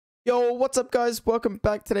Yo, what's up guys? Welcome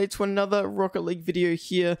back today to another Rocket League video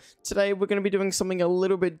here. Today we're going to be doing something a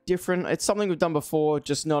little bit different. It's something we've done before,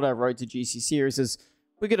 just not our Road to GC series.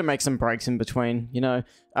 We're going to make some breaks in between, you know.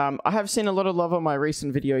 I have seen a lot of love on my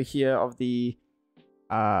recent video here of the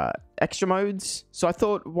extra modes. So I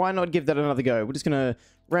thought, why not give that another go? We're just going to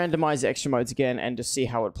randomize the extra modes again and just see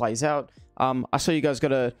how it plays out. I saw you guys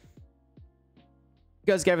gave it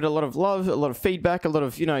a lot of love, a lot of feedback, a lot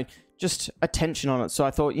of, you know, just attention on it. So I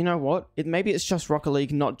thought, you know what? Maybe it's just Rocket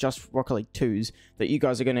League, not just Rocket League 2s that you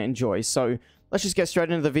guys are going to enjoy. So let's just get straight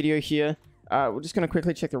into the video here. We're just going to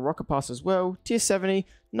quickly check the Rocket Pass as well. Tier 70,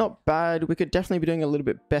 not bad. We could definitely be doing a little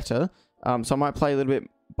bit better. So I might play a little bit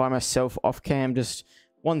by myself off cam, just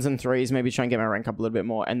 1s and 3s, maybe try and get my rank up a little bit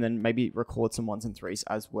more, and then maybe record some 1s and 3s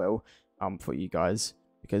as well for you guys,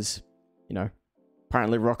 because, you know,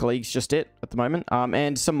 apparently Rocket League's just it at the moment.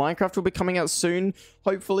 And some Minecraft will be coming out soon,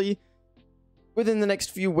 hopefully. Within the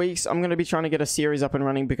next few weeks, I'm going to be trying to get a series up and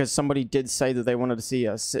running because somebody did say that they wanted to see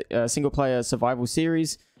a single-player survival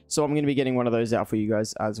series. So I'm going to be getting one of those out for you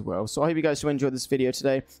guys as well. So I hope you guys do enjoy this video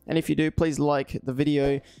today. And if you do, please like the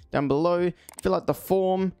video down below. Fill out the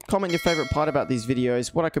form. Comment your favorite part about these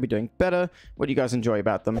videos. What I could be doing better. What you guys enjoy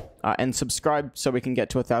about them. And subscribe so we can get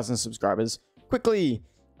to 1,000 subscribers quickly.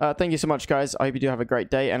 Thank you so much, guys. I hope you do have a great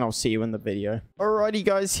day, and I'll see you in the video. Alrighty,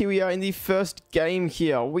 guys. Here we are in the first game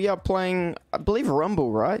here. We are playing, I believe,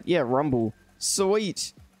 Rumble, right? Yeah, Rumble.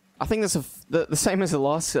 Sweet. I think that's the same as the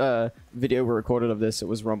last video we recorded of this. It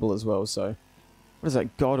was Rumble as well, so... What is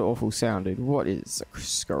that god-awful sound, dude? What is a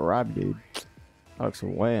scrub, dude? That looks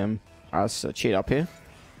wham. Alright, let's cheat up here.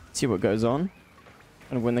 See what goes on.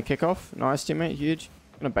 Gonna win the kickoff. Nice, teammate. Huge.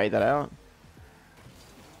 Gonna bait that out.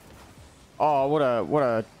 Oh, what a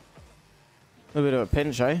little bit of a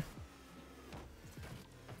pinch, eh?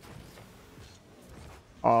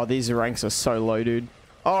 Oh, these ranks are so low, dude.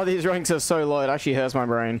 Oh, these ranks are so low. It actually hurts my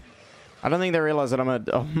brain. I don't think they realize that I'm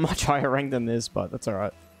a much higher rank than this, but that's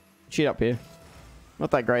alright. Cheat up here. Not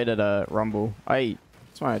that great at Rumble. Hey,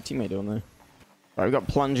 what's my teammate doing there? Alright, we've got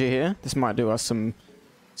Plunger here. This might do us some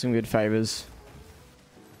good favors.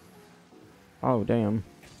 Oh, damn.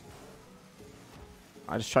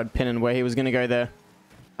 I just tried pinning where he was going to go there.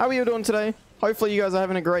 How are you doing today? Hopefully you guys are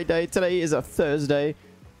having a great day. Today is a Thursday.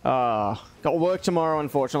 Got work tomorrow,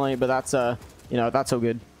 unfortunately, but that's, you know, that's all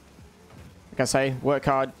good. Like I say, work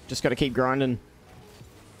hard. Just got to keep grinding.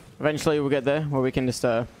 Eventually we'll get there where we can just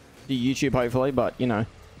do YouTube, hopefully, but, you know,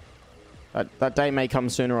 that day may come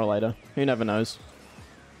sooner or later. Who never knows?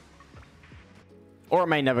 Or it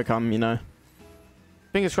may never come, you know.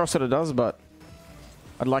 Fingers crossed that it does, but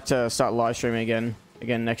I'd like to start live streaming again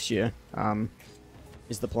next year,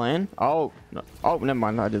 is the plan. Oh, no. Oh, never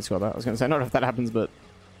mind. I did score that. I was going to say, not if that happens, but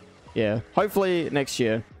yeah. Hopefully next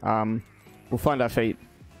year, we'll find our feet.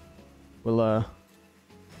 We'll,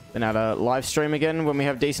 then add a live stream again when we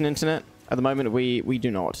have decent internet. At the moment, we do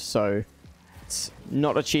not, so it's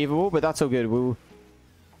not achievable, but that's all good. We'll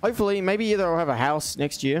hopefully, maybe either I'll have a house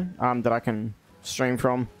next year, that I can stream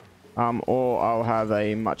from, or I'll have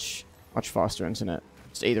a much faster internet.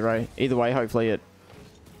 Just either way, hopefully it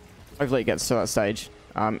gets to that stage.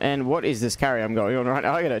 And what is this carry I'm going on right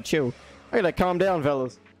now? I gotta chill. I gotta calm down,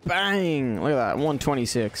 fellas. Bang! Look at that,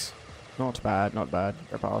 126. Not bad, not bad.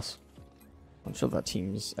 Go pass. I'm sure that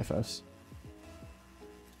team's FS.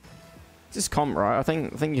 Is this comp, right? I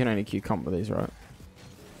think you can only queue comp with these, right?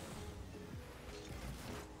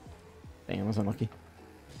 Damn, that's unlucky.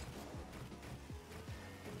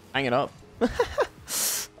 Hang it up.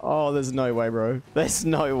 Oh, there's no way, bro. There's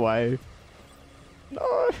no way.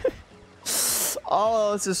 No.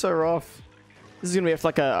 Oh, this is so rough. This is going to be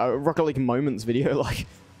like a Rocket League moments video. Like,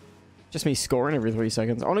 just me scoring every 3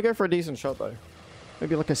 seconds. I want to go for a decent shot, though.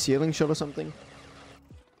 Maybe like a ceiling shot or something.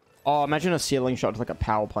 Oh, imagine a ceiling shot, like a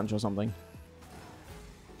power punch or something.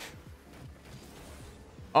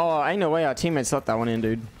 Oh, ain't no way our teammates let that one in,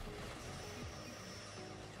 dude.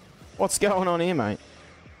 What's going on here, mate?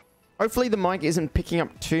 Hopefully the mic isn't picking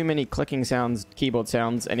up too many clicking sounds, keyboard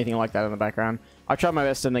sounds, anything like that in the background. I tried my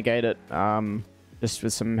best to negate it, just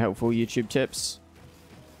with some helpful YouTube tips.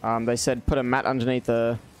 They said put a mat underneath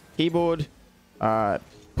the keyboard,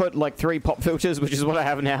 put like 3 pop filters, which is what I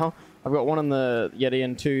have now. I've got 1 on the Yeti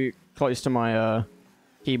and 2 close to my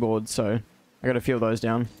keyboard, so I got a few of those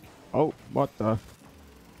down. Oh, what the?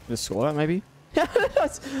 Just score that, maybe?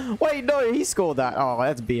 Wait, no, he scored that. Oh,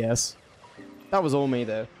 that's BS. That was all me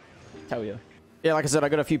there. Hell yeah. Yeah, like I said, I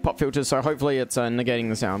got a few pop filters, so hopefully it's negating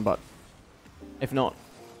the sound, but if not,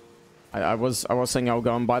 I was saying I'll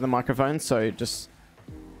go and buy the microphone, so just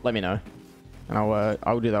let me know, and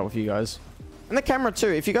I'll do that with you guys. And the camera too.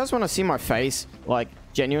 If you guys want to see my face, like,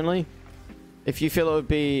 Genuinely. If you feel it would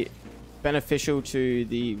be beneficial to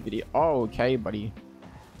the video... Oh, okay, buddy.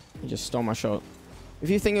 You just stole my shot. If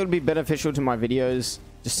you think it would be beneficial to my videos,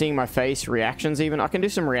 just seeing my face, reactions even, I can do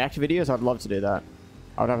some react videos. I'd love to do that.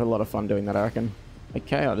 I would have a lot of fun doing that, I reckon.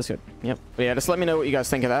 Okay, I'll just go... Yep. But yeah, just let me know what you guys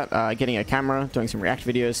think of that. Getting a camera, doing some react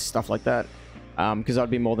videos, stuff like that. Because I'd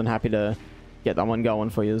be more than happy to get that one going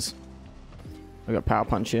for yous. I got power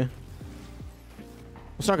punch here.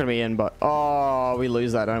 It's not going to be in, but... Oh, we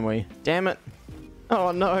lose that, don't we? Damn it.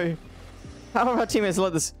 Oh, no. How have our teammates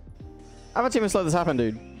let this... How have our teammates let this happen,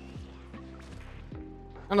 dude?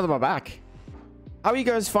 None of them are back. How are you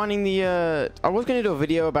guys finding the... I was going to do a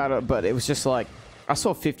video about it, but it was just like... I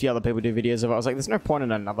saw 50 other people do videos of it. I was like, there's no point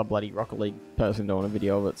in another bloody Rocket League person doing a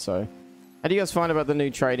video of it, so... How do you guys find about the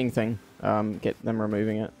new trading thing? Get them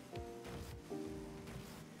removing it.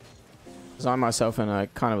 Because I myself am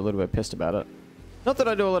kind of a little bit pissed about it. Not that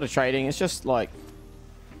I do a lot of trading, it's just like...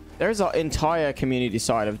 There's an entire community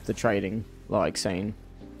side of the trading, like, scene.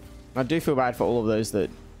 I do feel bad for all of those that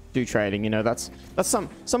do trading, you know, that's some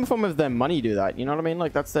form of their money do that, you know what I mean?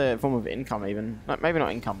 Like, that's their form of income even. Maybe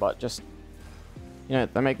not income, but just... You know,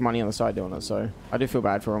 they make money on the side doing it, so... I do feel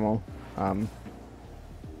bad for them all.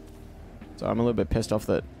 So I'm a little bit pissed off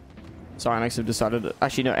that Psyonix have decided...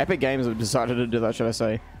 Actually, no, Epic Games have decided to do that, should I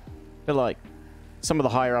say. I feel like some of the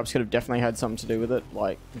higher ups could have definitely had something to do with it,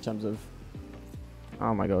 like, in terms of...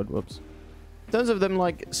 Oh my god, whoops. In terms of them,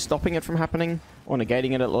 like, stopping it from happening, or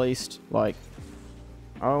negating it at least, like...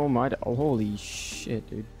 Oh my... Oh, holy shit,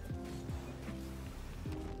 dude.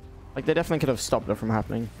 Like, they definitely could have stopped it from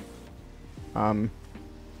happening.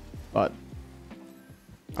 But...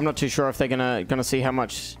 I'm not too sure if they're gonna see how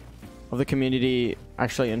much of the community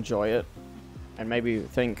actually enjoy it. And maybe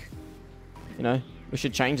think, you know, we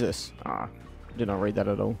should change this. Ah, I did not read that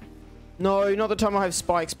at all. No, not the time I have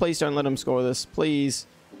spikes. Please don't let him score this. Please.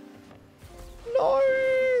 No.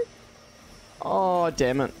 Oh,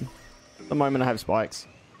 damn it. The moment I have spikes.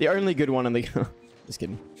 The only good one in the... Just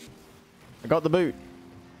kidding. I got the boot.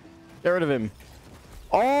 Get rid of him.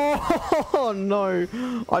 Oh,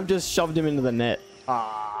 no. I've just shoved him into the net.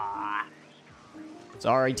 Ah.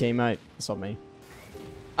 Sorry, teammate. That's not me.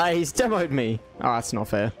 Ah, he's demoed me. Ah, that's not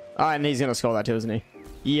fair. Ah, and he's going to score that too, isn't he?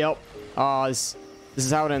 Yep. Ah, this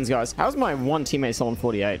is how it ends, guys. How's my one teammate still on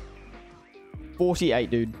 48? 48,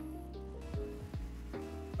 dude.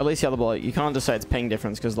 At least the other bloke. You can't just say it's ping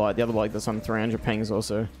difference because, like, the other bloke that's on 300 pings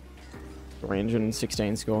also.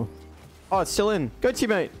 316 score. Oh, it's still in. Go,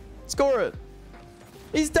 teammate. Score it.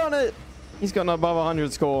 He's done it. He's got an above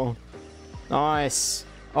 100 score. Nice.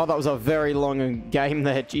 Oh, that was a very long game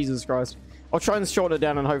there. Jesus Christ. I'll try and shorten it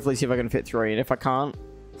down and hopefully see if I can fit 3. And if I can't...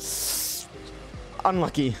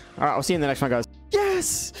 Unlucky. Alright, I'll see you in the next one, guys.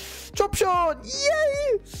 Yes! Drop shot!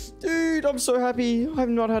 Yay! Dude, I'm so happy. I've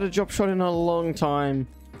not had a drop shot in a long time.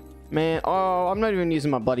 Man, oh, I'm not even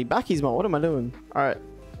using my bloody backies mod. What am I doing? Alright.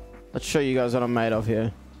 Let's show you guys what I'm made of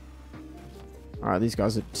here. Alright, these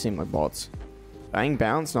guys seem like bots. Bang,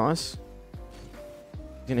 bounce, nice.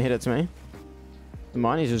 He's gonna hit it to me. The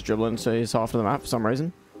mine, he's just dribbling, so he's half of the map for some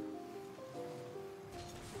reason.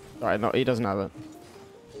 Alright, no, he doesn't have it.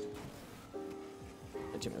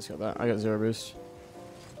 Teammate's got that. I got 0 boost.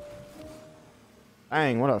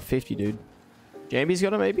 Bang, what a 50, dude. Jambi's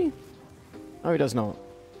got it, maybe? No, he does not.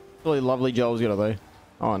 Really lovely Joel's got it, though.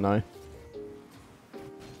 Oh, no.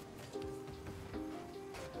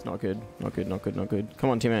 It's not good. Not good, not good, not good.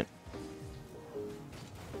 Come on, teammate.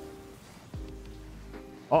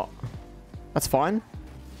 Oh. That's fine.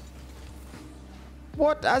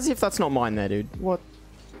 What? As if that's not mine there, dude. What?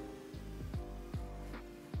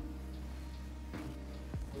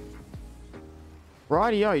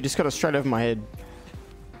 Rightio, he just got it straight over my head.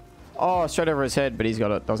 Oh, straight over his head, but he's got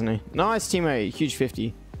it, doesn't he? Nice teammate. Huge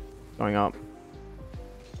 50. Going up.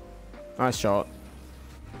 Nice shot.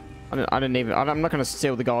 I'm not going to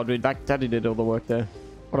steal the goal, dude. Daddy did all the work there.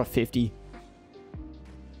 What a 50.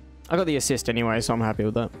 I got the assist anyway, so I'm happy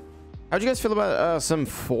with that. How'd you guys feel about some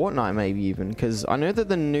Fortnite maybe even? Because I know that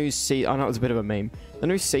the new season... I know it's a bit of a meme. The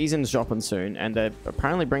new season's dropping soon, and they're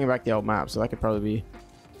apparently bringing back the old map, so that could probably be...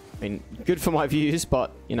 I mean, good for my views,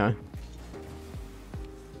 but, you know.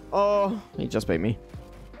 Oh, he just beat me.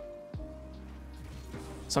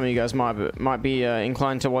 Some of you guys might be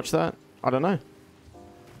inclined to watch that. I don't know.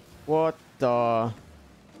 What the... I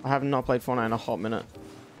have not played Fortnite in a hot minute.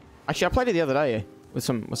 Actually, I played it the other day with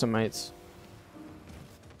some mates.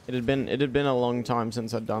 It had been a long time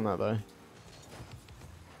since I'd done that, though.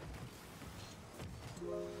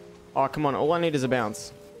 Oh, come on. All I need is a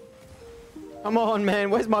bounce. Come on,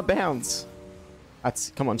 man. Where's my bounce?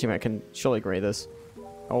 Come on, teammate. Can surely agree this.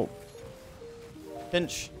 Oh.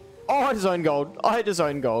 Pinch. Oh, I just own gold. I just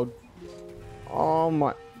own gold. Oh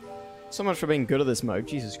my. So much for being good at this mode.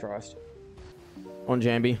 Jesus Christ. On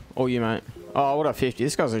Jambi. All you, mate. Oh, what a 50.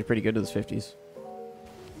 This guy's pretty good at his 50s.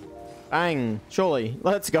 Bang. Surely.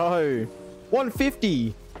 Let's go.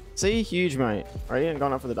 150. See? Huge, mate. Alright, he ain't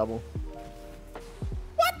gone up for the double.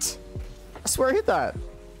 What? I swear I hit that.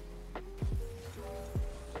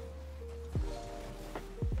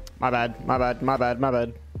 My bad. My bad. My bad. My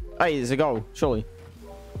bad. Hey, there's a goal. Surely.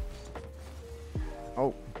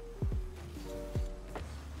 Oh.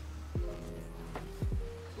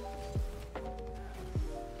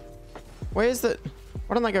 Where's the...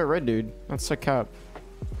 Why don't they go red, dude? That's so cap.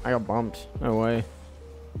 I got bumped. No way.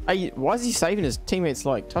 Hey, why is he saving his teammates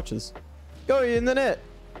like touches? Go in the net.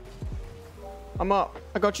 I'm up.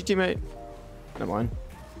 I got you, teammate. Never mind.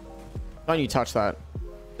 Don't you touch that.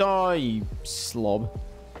 Oh, you slob.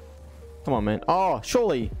 Come on, man. Oh,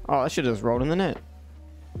 surely. Oh, I should have just rolled in the net.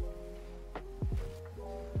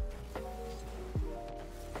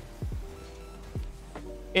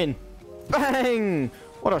 In. Bang!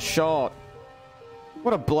 What a shot.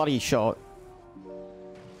 What a bloody shot.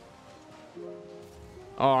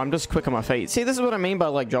 Oh, I'm just quick on my feet. See, this is what I mean by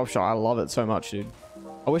like drop shot. I love it so much, dude.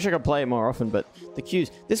 I wish I could play it more often, but the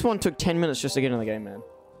cues. This one took 10 minutes just to get in the game, man.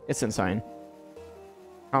 It's insane.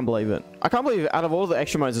 Can't believe it. I can't believe out of all the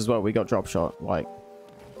extra modes as well, we got drop shot. Like,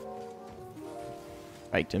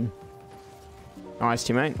 faked him. Nice,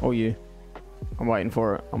 teammate. Or you. I'm waiting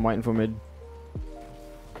for it. I'm waiting for mid.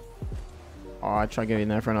 Oh, I try to get in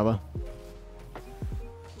there for another.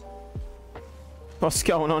 What's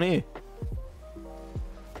going on here?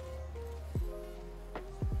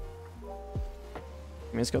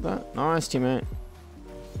 Teammate's got that. Nice, teammate.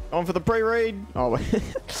 On for the pre-read. Oh,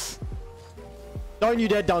 wait. Don't you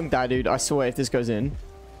dare dunk that, dude. I swear, if this goes in.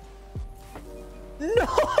 No!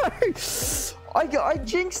 I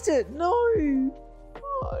jinxed it. No.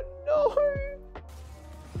 Oh, no.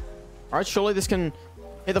 Alright, surely this can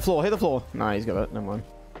hit the floor. Hit the floor. Nah, he's got it. Never mind.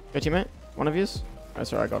 Go, teammate. One of yous. Oh,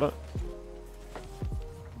 sorry, I got it.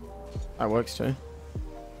 That works too.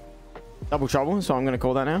 Double trouble, so I'm going to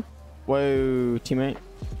call that now. Whoa, teammate.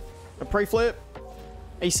 A pre-flip.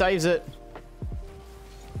 He saves it.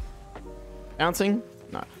 Bouncing.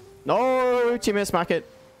 No. No, teammate, smack it.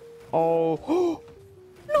 Oh.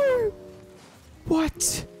 No.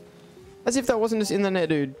 What? As if that wasn't just in the net,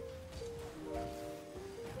 dude.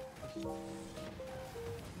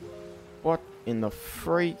 What in the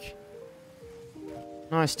freak?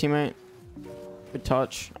 Nice, teammate. Good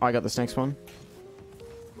touch. I got this next one.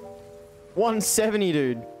 170,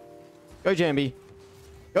 dude. Go, Jambi.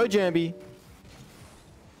 Go, Jambi.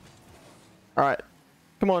 All right.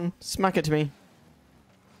 Come on. Smack it to me.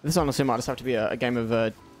 This honestly might just have to be a game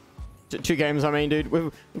of... two games, I mean, dude.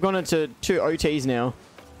 We've gone into 2 OTs now.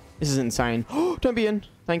 This is insane. Oh, don't be in.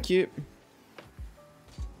 Thank you.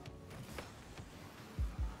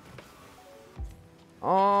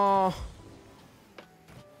 Oh.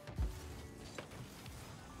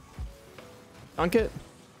 Dunk it?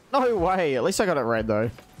 No way. At least I got it red, though.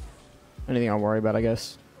 Anything I'll worry about, I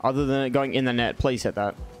guess. Other than it going in the net. Please hit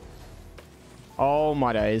that. Oh,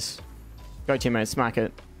 my days. Go, teammate. Smack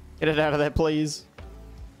it. Get it out of there, please.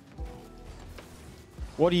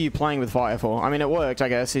 What are you playing with fire for? I mean, it worked, I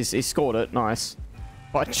guess. He scored it. Nice.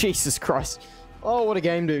 But Jesus Christ. Oh, what a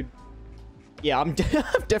game, dude. Yeah, I'm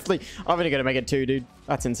definitely... I'm only going to make it 2, dude.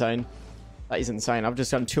 That's insane. That is insane. I've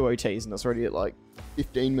just done 2 OTs and that's already at like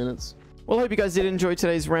 15 minutes. Well, I hope you guys did enjoy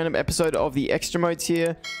today's random episode of the extra modes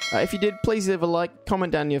here. If you did, please leave a like,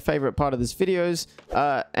 comment down your favorite part of this videos.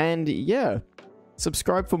 And yeah,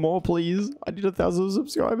 subscribe for more, please. I need 1,000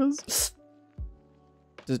 subscribers.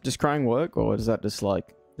 Does crying work, or is that just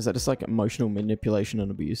like emotional manipulation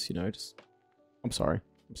and abuse? You know, just I'm sorry.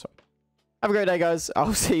 Have a great day, guys.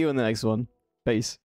 I'll see you in the next one. Peace.